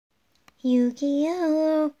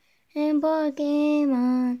Yu-Gi-Oh! And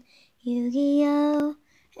Pokemon. Yu-Gi-Oh!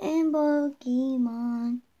 And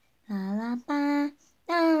Pokemon. La la ba.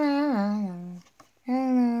 La la la la. La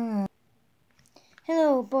la la.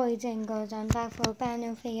 Hello boys and girls, I'm back for a brand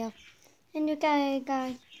new video. And you guys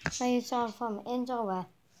like you saw from intro where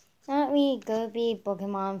not really good be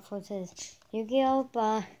Pokemon versus Yu-Gi-Oh!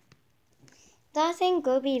 But doesn't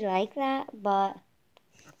good be like that, but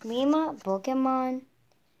we want Pokemon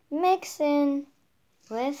mixing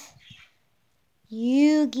with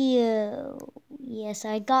Yu-Gi-Oh! Yes,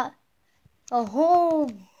 I got a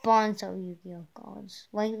whole bunch of Yu-Gi-Oh! Cards.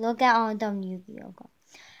 Like, look at all them Yu-Gi-Oh! cards.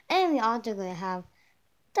 And we also gonna have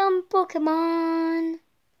some Pokemon.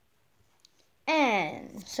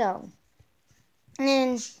 And so,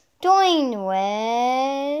 and join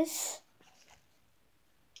with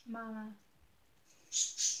Mama.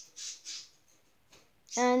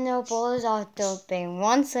 and the balls are doping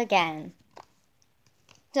once again.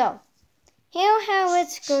 So, here's how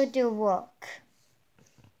it's going to work.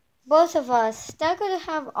 Both of us, they're going to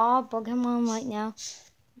have all Pokemon right now,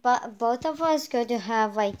 but both of us going to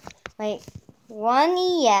have like one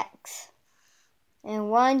EX and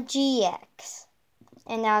one GX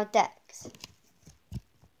in our decks.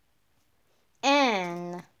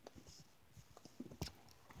 And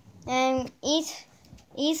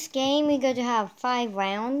each game we're going to have 5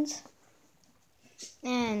 rounds.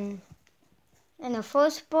 And the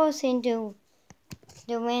first person to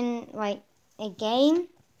win like a game,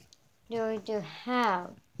 they're going to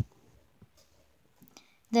have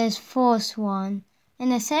this first one.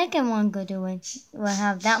 And the second one going to win will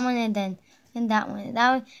have that one and then that one.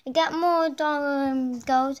 That one it got more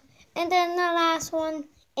goals. And then the last one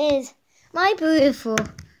is my beautiful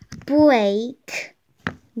Blake.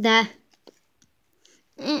 That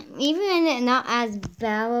even it's not as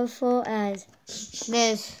powerful as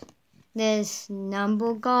this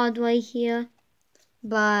number guard right here,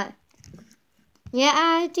 but yeah,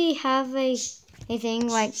 I actually have a thing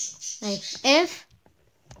like if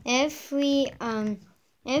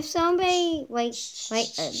somebody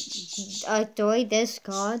destroy this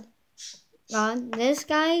card, this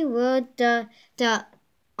guy would the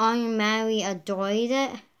automatically avoid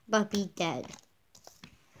it but be dead.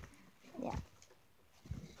 Yeah.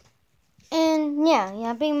 And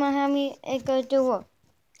yeah, being my happy it goes to work.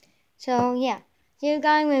 So yeah, see you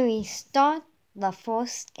guys when we start the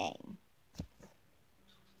first game.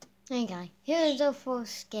 Okay, here's the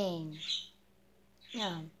first game.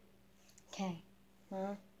 Okay.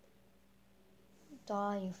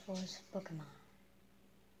 Draw your first Pokemon.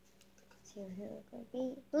 See who it could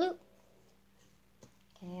be. Blue.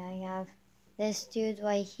 Okay, I have this dude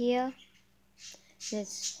right here.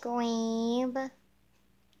 This Squeeb.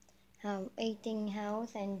 Have 18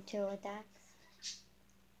 health and 2 attacks.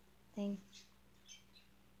 Thing.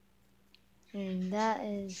 And that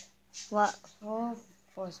is what our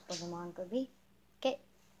first Pokemon could be. Okay.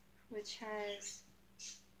 Which has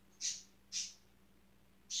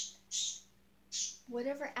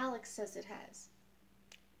whatever Alex says it has.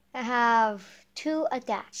 I have 2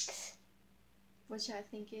 attacks. Which I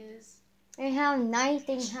think is. I have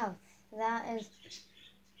 19 health. That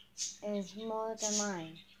is more than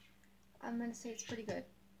mine. I'm gonna say it's pretty good.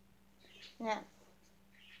 Yeah.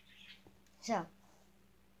 So,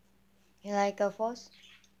 you like to go first?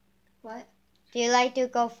 What? Do you like to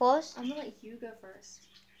go first? I'm gonna let you go first.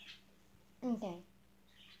 Okay.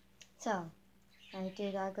 So, I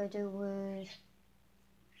think I go to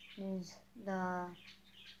use the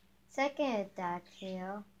second attack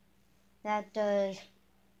here. That does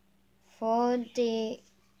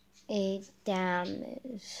 48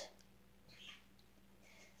 damage.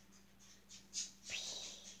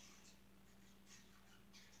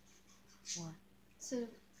 What? So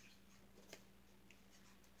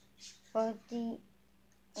 48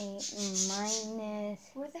 minus.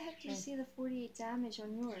 where the heck do you see the 48 damage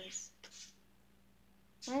on yours?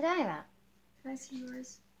 What are you talking about? Can I see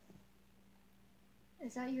yours?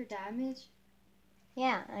 Is that your damage?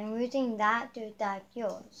 Yeah, I'm using that to attack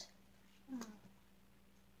yours. Oh.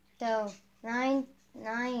 So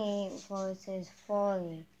 98 versus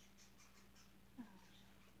 40.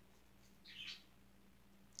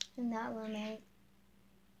 And that will make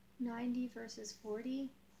 90 versus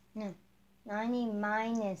 40? no 90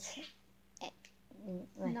 minus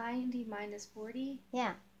 90 minus 40?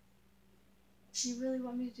 Yeah. You really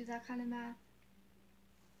want me to do that kind of math?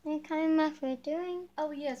 What kind of math we're doing?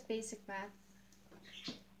 Oh yes, basic math.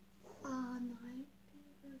 90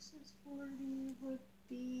 versus 40 would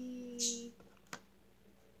be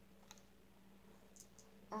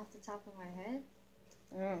off the top of my head.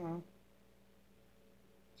 I don't know.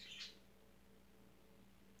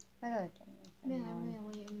 I don't think Man, I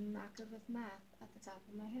really am not good with math at the top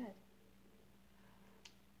of my head.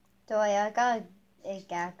 So I got a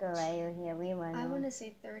calculator here. We went I on. want to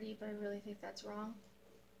say 30, but I really think that's wrong.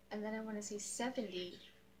 And then I want to say 70,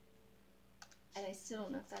 and I still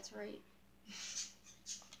don't know if that's right.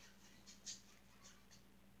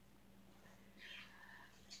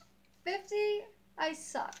 50? I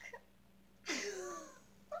suck.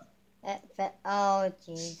 Oh,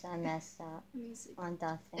 jeez, I messed up Let me see. on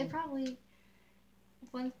that It thing. probably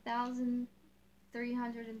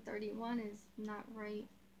 1,331 is not right.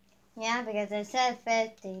 Yeah, because it said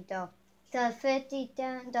 50 though. So 50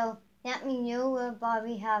 down though. That means you will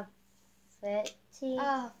probably have 50.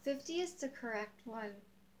 50 is the correct one.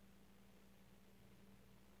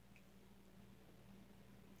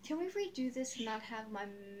 Can we redo this and not have my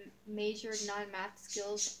major non-math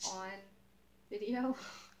skills on video?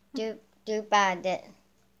 Do bad it.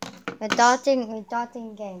 We're dotting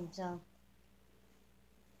game, so.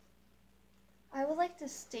 I would like to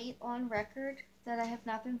state on record that I have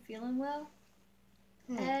not been feeling well,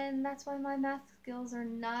 and that's why my math skills are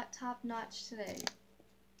not top-notch today.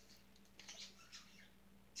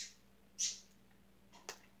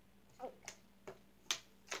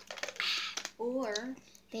 Or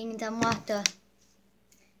Things I'm water.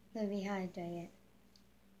 We'll be hydrated.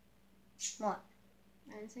 What?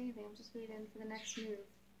 I didn't say anything. I'm just waiting for the next move.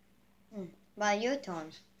 By your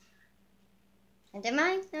turn. And then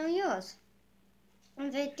mine, now yours. I'm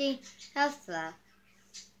 50 health left.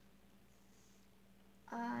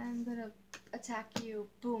 I'm gonna attack you.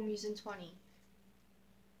 Boom, using 20.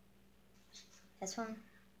 This one?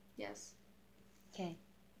 Yes. Okay.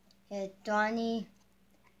 Hit 20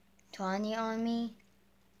 on me.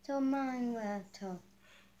 So mine left to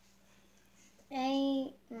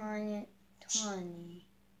 8 minus 20.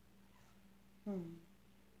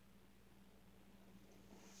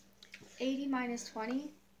 80 minus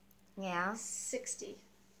 20? Yeah. 60.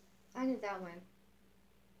 I knew that one.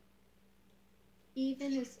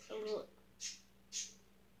 Even is a little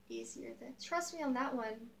easier than. Trust me on that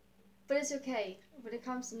one. But it's okay. When it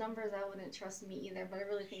comes to numbers, I wouldn't trust me either, but I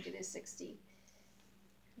really think it is 60.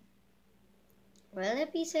 Will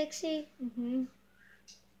it be 60? Mm-hmm.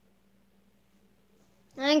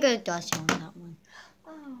 I'm going to trust you on that one.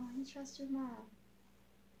 Oh, you trust your mom.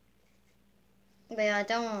 But I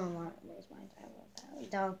don't want to waste my time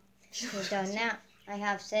with that. So now I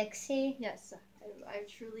have 60. Yes, I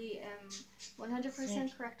truly am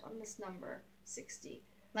 100% correct on this number. 60.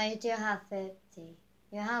 But you do have 50.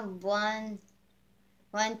 You have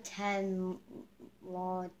 110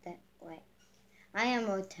 more than. Wait. I am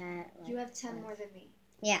more 10. You have 10 more than me.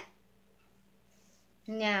 Yeah.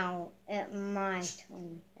 Now it's my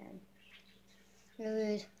turn then.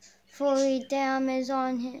 Lose 40 damage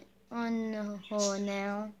on the hole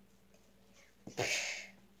now.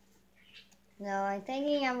 So I'm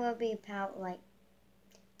thinking I will be about like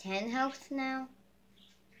 10 health now.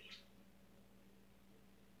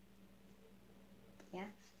 Yeah.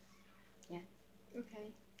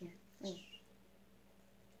 Okay. Yeah.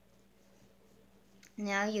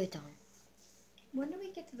 Now you don't. When do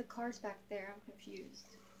we get to the cars back there? I'm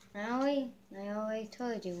confused. I always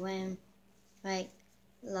told you when, like,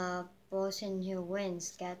 the person who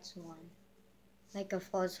wins gets one. Like a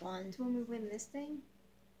first one. It's when we win this thing?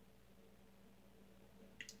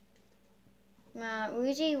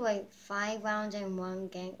 Usually like 5 rounds in one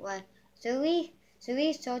game. What? Should we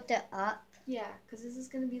sort it up? Yeah, because this is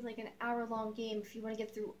going to be like an hour-long game if you want to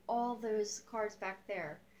get through all those cards back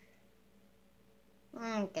there.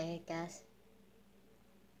 Okay, I guess.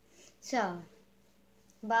 So,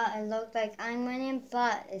 but it looks like I'm winning,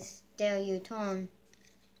 but it's still your turn.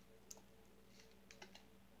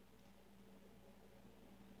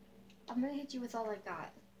 I'm going to hit you with all I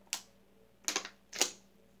got.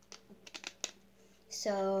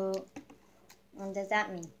 So, what does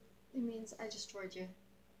that mean? It means I destroyed you.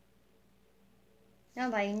 No,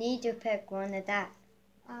 but you need to pick one of that.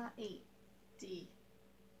 8. D.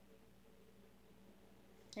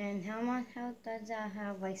 And how much health does that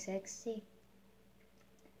have? Like 60?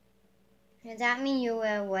 Does that mean you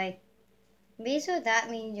were like... So that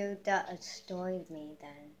means you destroyed me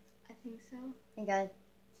then. I think so. Because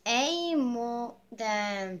any more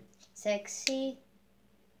than 60,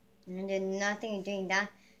 and there's nothing doing that,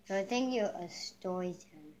 so I think you destroyed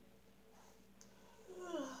him.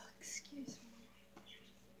 Excuse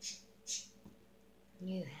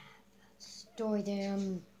me. You have destroyed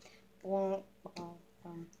him. I don't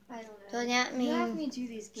know. So that means... You have me do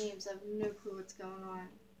these games. I have no clue what's going on.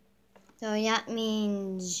 So that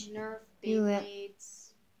means... Nerf,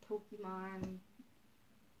 Beyblades, Pokemon,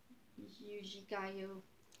 Yujigayo.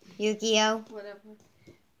 Yu-Gi-Oh. Whatever.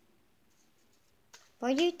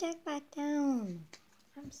 Why do you take back down?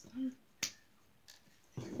 I'm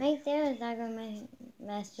Right there is not gonna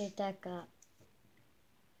mess your deck up.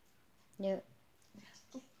 Yep.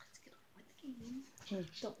 Oh, let's get on with the game.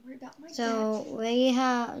 Don't worry about my So deck. we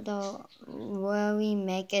have the where we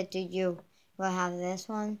make it. Do you will have this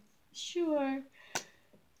one? Sure.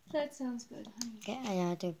 That sounds good, honey. Okay, I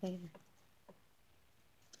know to pick it.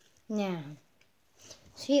 Now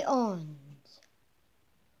she owns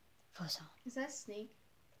for some. Is that a snake?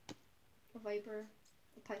 A viper?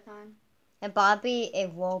 A python? And Bobby a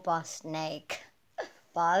robot snake.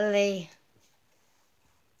 Bobby.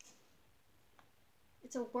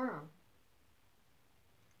 It's a worm.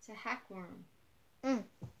 It's a hack worm.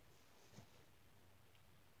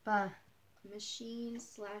 But Machine /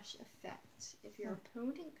 effect. If your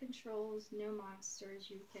opponent controls no monsters,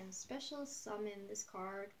 you can special summon this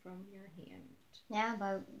card from your hand. yeah,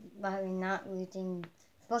 but we're not using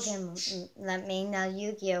Pokémon. That means now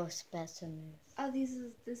Yu-Gi-Oh special move. Oh, this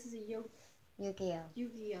is a Yu-Gi-Oh.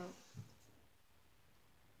 Yu-Gi-Oh.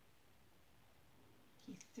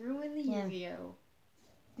 He threw in the Yeah. Yu-Gi-Oh.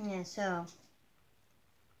 Yeah, so.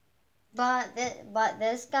 But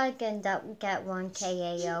this guy can get one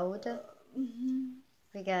KO'd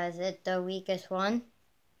because it's the weakest one.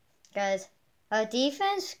 Because our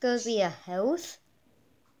defense could be a health,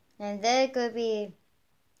 and there could be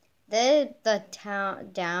the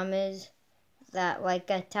damage that like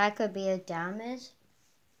attack could be a damage.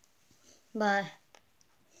 But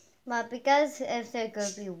because if there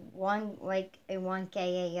could be one like a 1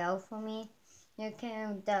 KO for me, you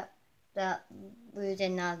can lose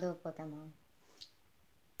another Pokemon.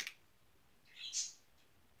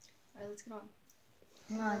 Alright, let's get on.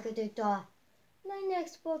 No, I could do my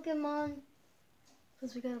next Pokemon.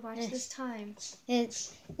 Because we gotta watch this time.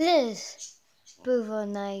 It's this super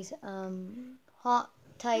nice hot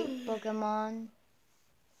type Pokemon.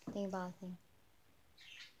 Think about it.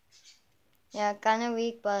 Yeah, kind of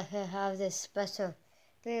weak, but he has this special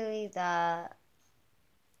ability that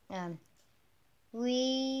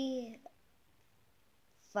we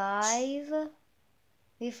five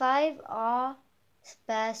are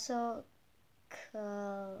special.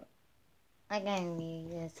 I can't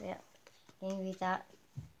read this. Yeah, can you read that?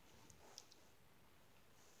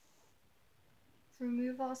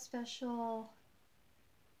 Remove all special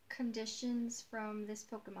conditions from this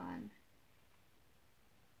Pokemon.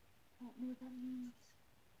 I don't know what that means.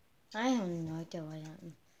 I have no idea what that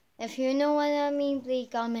means. If you know what that means, please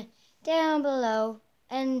comment down below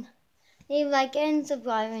and leave like and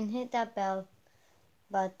subscribe and hit that bell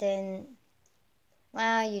button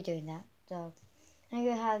while you're doing that. So, and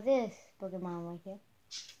you have this Pokemon right here.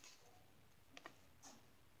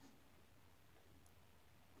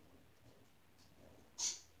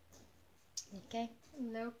 Okay.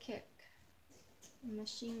 Low kick.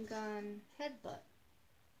 Machine gun headbutt.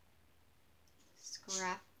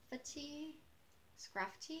 Scruffy.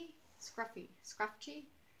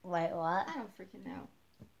 Wait, what? I don't freaking know.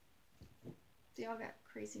 They all got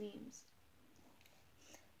crazy names.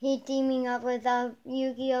 He teaming up with a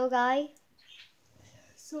Yu-Gi-Oh guy.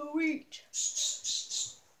 Sweet.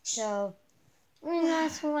 So, when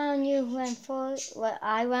last round you went first, what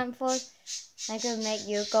I went first, I could make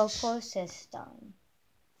you go first this time.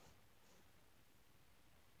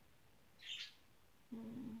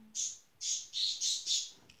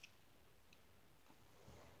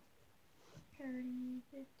 30,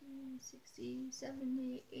 50, 60,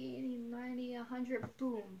 70, 80, 90, 100.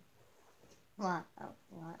 Boom. What? Oh,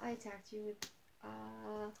 what? I attacked you with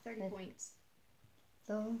 30 points.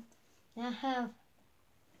 So, I have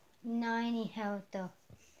 90 health though.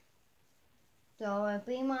 So if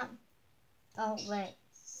we want, oh wait,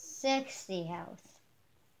 60 health.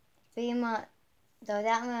 We want, so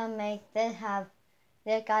that will make this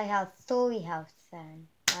guy have 30 health then,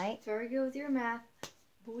 right? Very good with your math.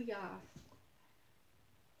 Booyah.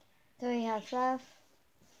 3 health left.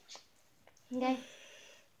 Okay.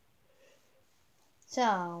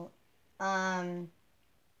 So, for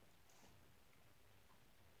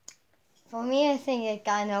me, I think it's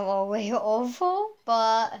kind of a way awful,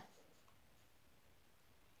 but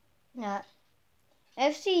yeah.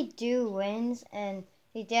 If she do wins and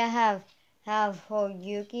she did have her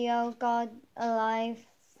Yu-Gi-Oh god alive,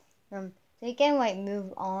 they can like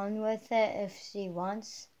move on with it if she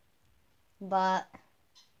wants, but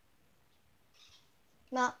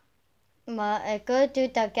it could do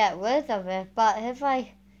to get rid of it. But if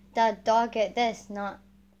the dog get this, not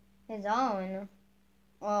his own.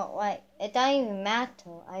 Well, like, it doesn't even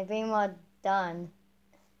matter. I've been more done.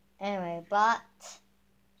 Anyway, but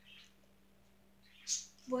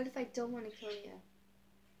What if I don't want to kill you?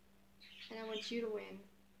 And I want you to win.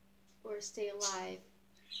 Or stay alive.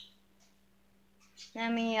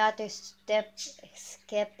 That means you have to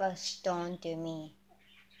skip a stone to me.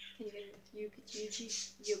 Can you get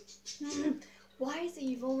Yugi? Why is it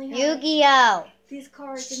you've only had Yu-Gi-Oh! these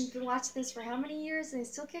cards and you've been watching this for how many years and I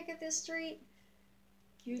still can't get this straight?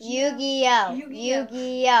 Yu-Gi-Oh!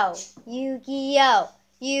 Yu-Gi-Oh! Yu-Gi-Oh!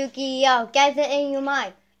 Yu-Gi-Oh! Get it in your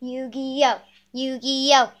mind. Yu-Gi-Oh!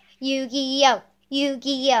 Yu-Gi-Oh! Yu-Gi-Oh!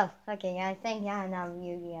 Yu-Gi-Oh! Okay, I think I know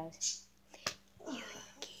Yu-Gi-Ohs. I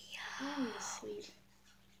need to sleep.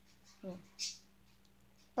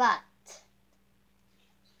 But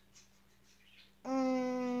I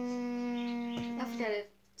forget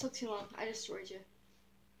it. Took too long. I destroyed you.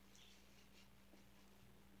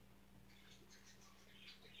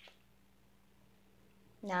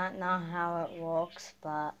 not how it works,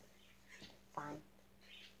 but fine.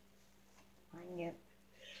 Fine, you.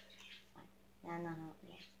 Fine. Not how it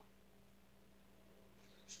works.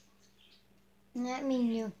 That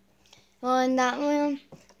means you. Well, in that one,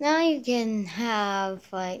 now you can have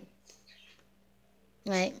like.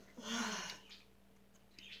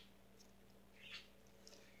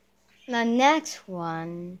 The next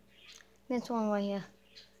one, this one right here,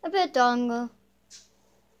 a bit longer.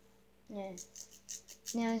 Yeah.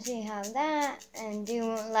 Now so you have that, and do you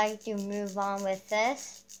like to move on with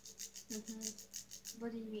this?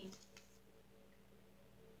 What do you mean?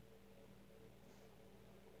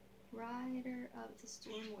 Rider of the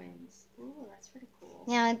Storm Winds. Ooh, that's pretty cool.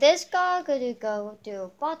 Now this guy could go to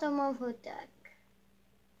the bottom of her deck.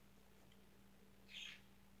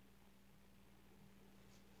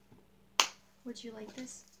 Would you like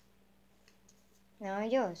this? Now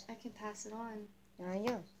yours. I can pass it on. Now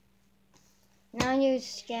yours. Now you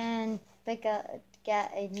can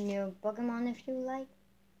get a new Pokemon if you like.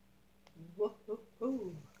 Whoa.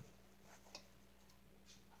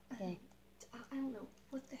 Okay. I don't know.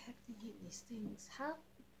 What the heck do you name these things? How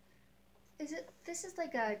is it? This is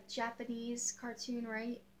like a Japanese cartoon,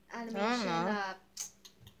 right? Animation.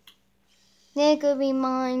 That could be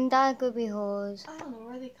mine. That could be hers. I don't know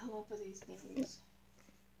where they come up with these names.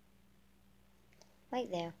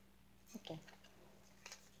 Right there. Okay.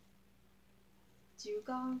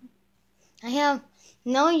 Dugong. I have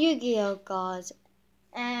no Yu-Gi-Oh cards,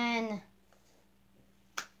 and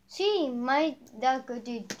see, my deck could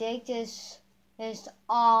take this is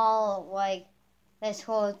all like this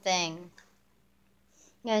whole thing.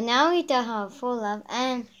 Yeah, now we don't have full left,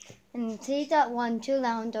 and see that 2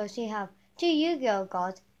 round does she have 2 Yu-Gi-Oh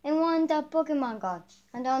cards and 1 that Pokemon card.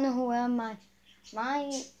 I don't know where my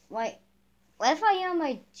what if I have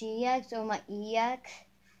my GX or my EX?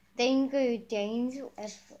 They could change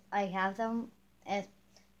if I have them, if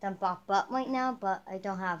them pop up right now, but I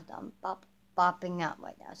don't have them popping up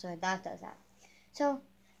right now, so that does that. So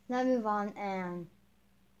let's move on, and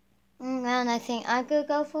I think I could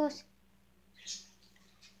go first.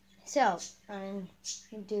 So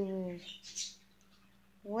do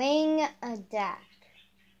wing attack.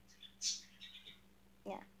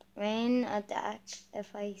 Yeah, wing attack.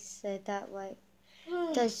 If I said that right.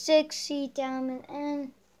 The 60 diamond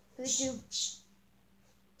and we do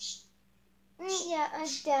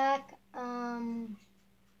attack. I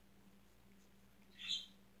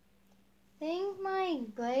think my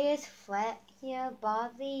greatest threat here,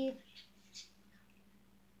 Bobby.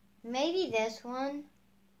 Maybe this one.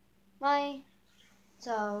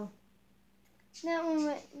 So that one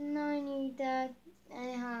with 90 that I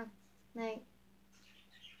have like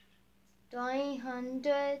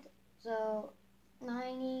 300. So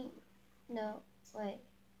 90. No, wait.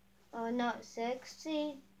 Oh, not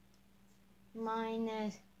 60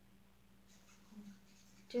 minus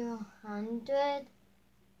 200. I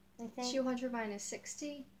think 200 minus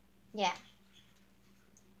 60 yeah.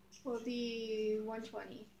 will be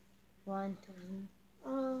 120. 120.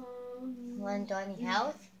 120 120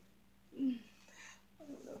 health. I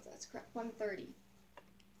don't know if that's correct. 130.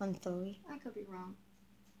 130. I could be wrong.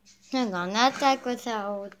 Hang on, that deck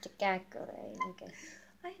without the calculator. Okay.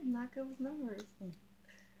 I am not good with numbers.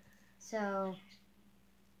 So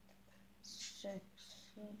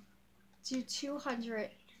Do 200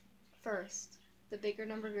 first. The bigger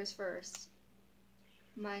number goes first.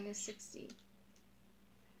 Minus 60.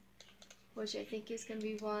 Which I think is going to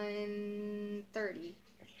be 130.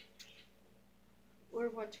 Or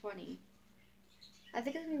 120. I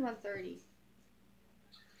think it's going to be 130.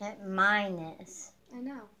 at minus. I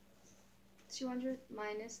know. 200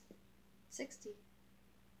 minus 60.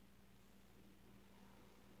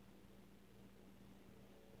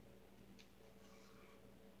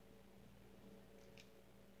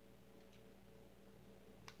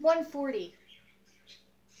 140.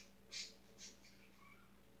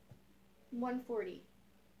 140.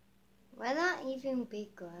 Why not even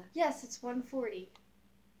bigger? Yes, it's 140.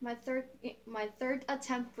 My third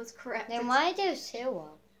attempt was correct. Then It's why do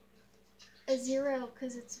 0? a 0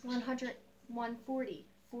 because it's 100, 140.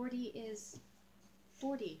 40 is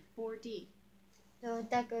 40, 4D. So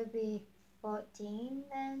that could be 14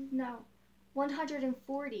 then? No,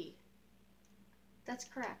 140. That's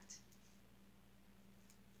correct.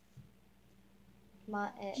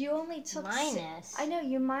 But it You only took minus. I know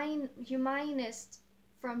you minused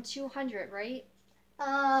from 200, right?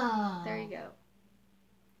 Oh. There you go.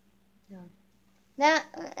 That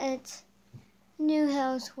it's new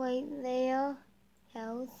health right there.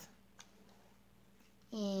 Health.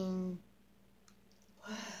 And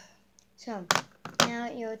so now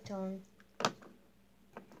your turn.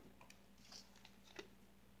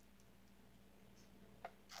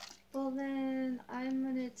 Well then, I'm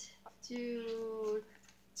gonna do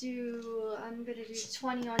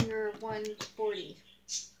 20 on your 140.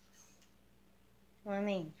 What I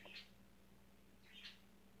mean?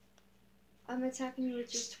 I'm attacking you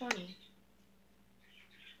with just 20.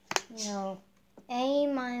 No. A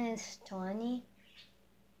minus 20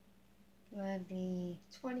 would be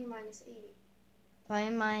 20 minus 80. 20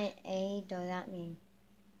 minus 8, does that mean?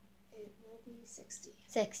 It will be 60.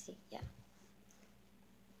 60, yeah.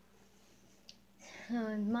 So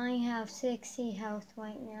I might have 60 health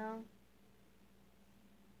right now.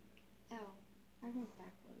 Ow, I went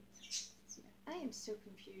backwards. I am so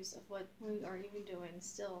confused of what we are even doing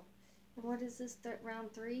still. And what is this,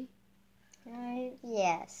 round 3?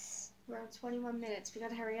 Yes. We're on 21 minutes. We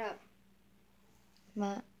gotta hurry up.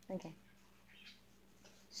 But, okay.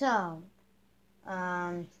 So,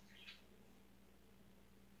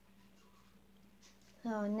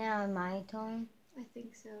 so now my turn. I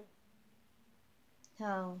think so.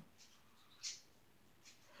 So,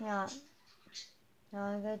 yeah. So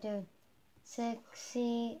I'm going to do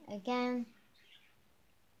 60 again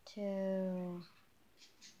to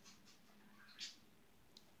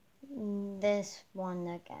this one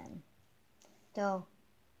again. So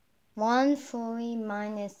 140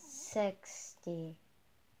 minus 60.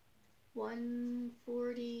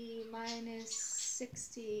 140 minus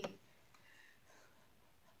 60.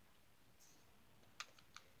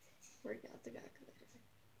 Work out the calculator.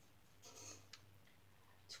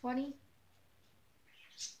 20.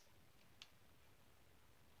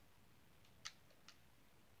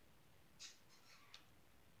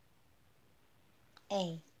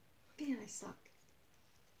 A. Man, I suck.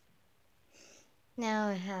 Now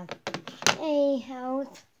I have A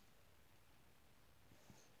health.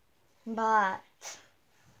 But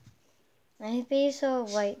I feel so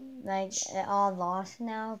like it all lost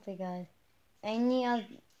now because any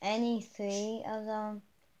 3 of them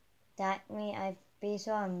attack me, I feel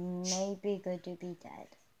so I may be good to be dead.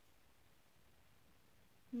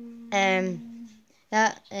 And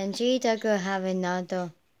Cheetah could have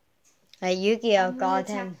another. Like Yu-Gi-Oh I'm gonna got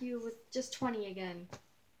him. attack you with just 20 again.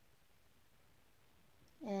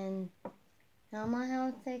 And how much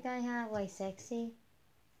health think I have? Like 60?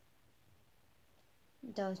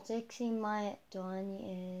 So 60 minus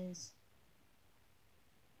 20 is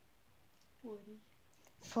 40.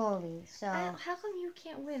 40. So How come you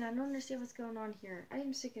can't win? I don't understand what's going on here. I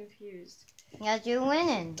am so confused. yes, you're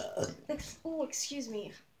winning. Oh, excuse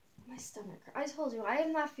me. My stomach. I told you, I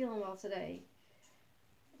am not feeling well today.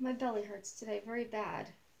 My belly hurts today very bad.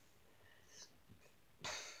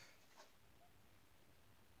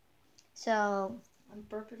 So I'm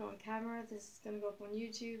burping on camera. This is going to go up on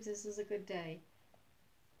YouTube. This is a good day.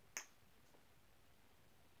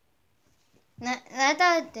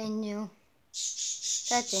 That's new.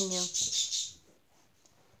 That's new.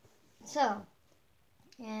 So,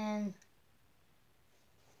 and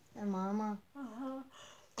Mama,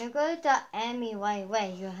 you go to Emmy right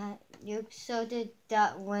away. You so did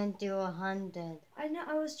that went to 100. I know.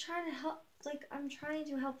 I was trying to help. Like, I'm trying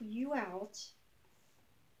to help you out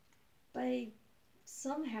by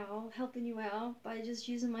somehow helping you out by just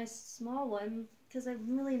using my small one because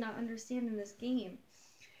I'm really not understanding this game.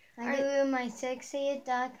 I give you my 60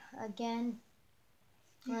 attack again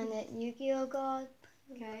on the Yu-Gi-Oh God.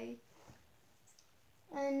 Okay.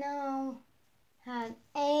 And now had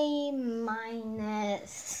A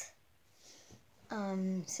minus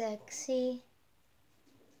 60.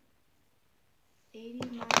 80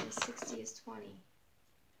 minus 60 is 20.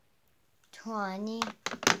 20.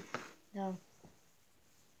 No.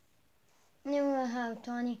 You will have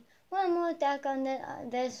 20. One more attack on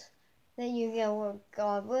this. The Yu-Gi-Oh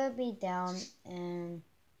God will be down and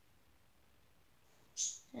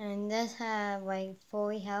And this have like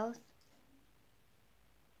 40 health.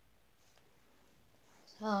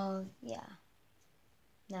 So yeah.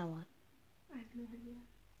 Now what? I have no idea.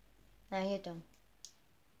 Now you don't.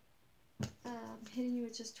 Hitting you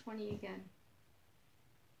with just 20 again.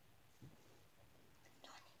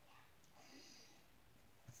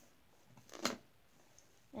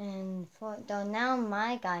 And though now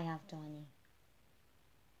my guy have 20.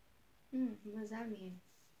 What does that mean?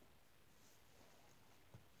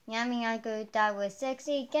 Yeah, I mean I could die with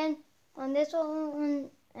 60 again on this one,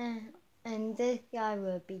 and this guy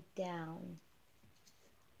will be down.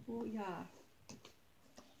 Oh yeah.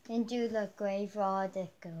 Into the graveyard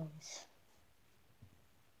it goes.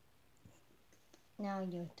 Now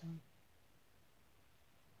you're done.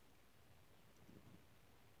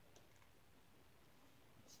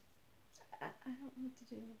 I don't know what to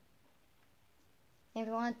do. If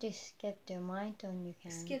you want to skip to my turn, you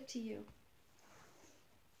can. Skip to you.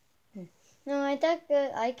 No, I thought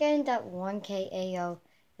I gained that 1k AO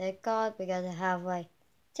that god because I have like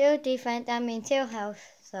 2 defense, that means 2 health,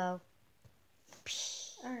 so.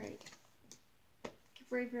 Alright.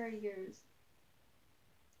 Graveyard yours.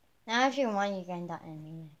 Now if you want, you can that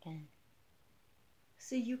enemy again.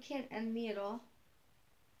 So you can't end me at all?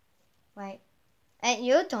 Right. At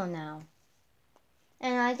your turn now.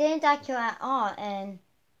 And I didn't attack you at all, and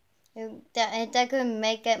that could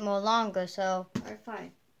make it more longer, so. Alright,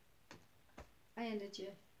 fine. I ended you.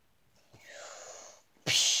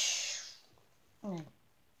 No.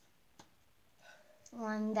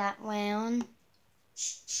 Won that round.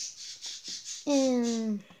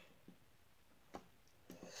 There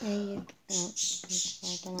you go.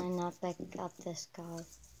 Why can I not pick up this card?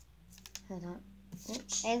 Hold on.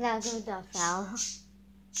 Hey, that was a foul.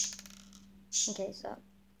 Okay, so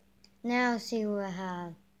now see what I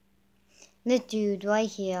have. This dude right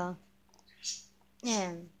here.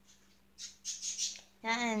 And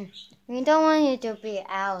we don't want you to be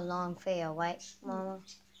out long fail, right, Mama?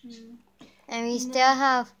 And we still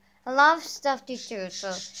have a lot of stuff to do,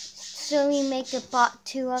 so should we make a part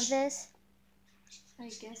 2 of this? I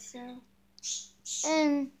guess so.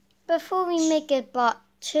 And before we make it part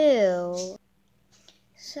 2,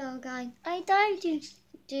 so guys, I tried to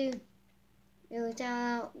do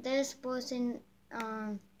without this person,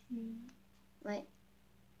 like,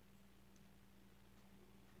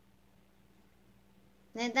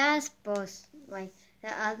 that's boss, like, the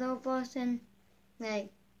other person,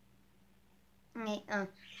 like,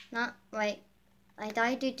 not, like, I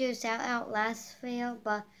tried to do shout out last video,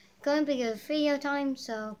 but couldn't be a video time,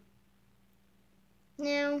 so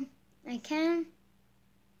now I can.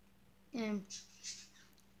 And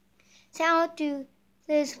shout out to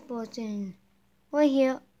this person right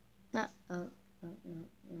here. No.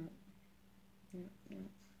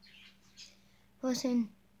 Person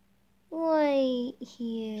right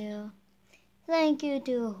here. Thank you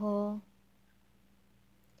to her.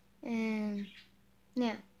 And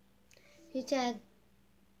yeah, she said,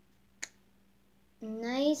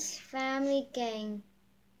 nice family gang.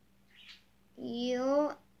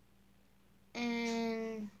 You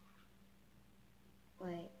and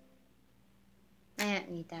wait, I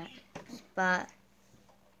don't need that, but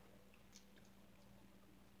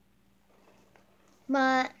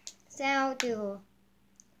shout out to her.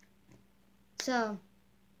 So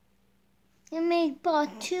I made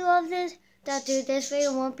part 2 of this. That this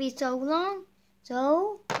video won't be so long.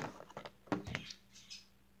 So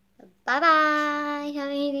bye bye. Have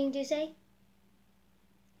anything to say?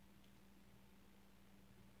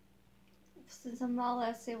 Since I'm not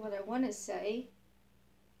allowed to say what I want to say.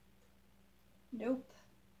 Nope.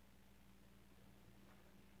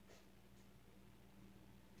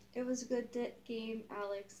 It was a good game,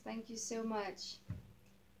 Alex. Thank you so much.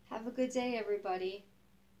 Have a good day, everybody.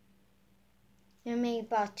 You made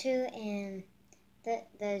part 2 and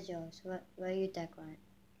there's yours. What you decorate?